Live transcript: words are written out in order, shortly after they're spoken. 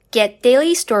Get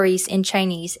daily stories in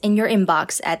Chinese in your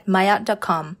inbox at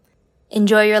maayot.com.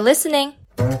 Enjoy your listening!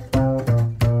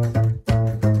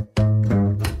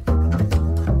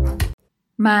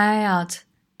 maayot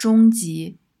终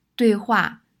极对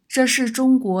话，这是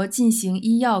中国进行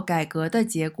医药改革的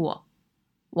结果。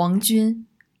王军，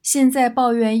现在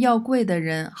抱怨药贵的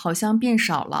人好像变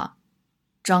少了。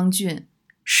张俊，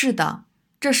是的，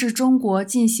这是中国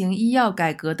进行医药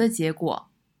改革的结果。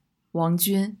王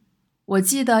军，我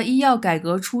记得医药改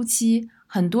革初期，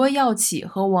很多药企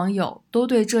和网友都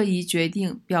对这一决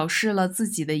定表示了自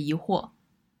己的疑惑。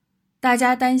大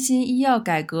家担心医药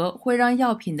改革会让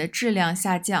药品的质量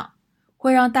下降，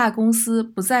会让大公司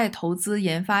不再投资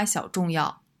研发小众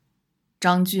药。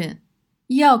张俊，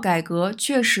医药改革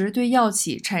确实对药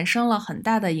企产生了很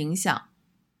大的影响。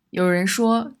有人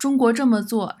说，中国这么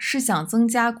做是想增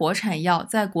加国产药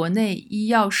在国内医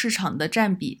药市场的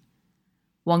占比。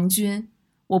王军，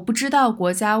我不知道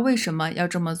国家为什么要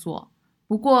这么做，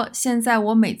不过现在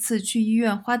我每次去医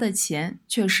院花的钱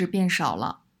确实变少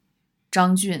了。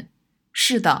张俊，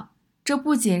是的，这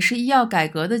不仅是医药改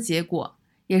革的结果，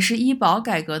也是医保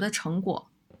改革的成果。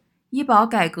医保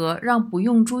改革让不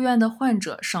用住院的患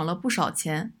者省了不少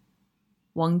钱。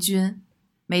王军，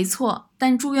没错，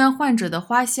但住院患者的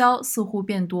花销似乎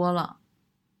变多了。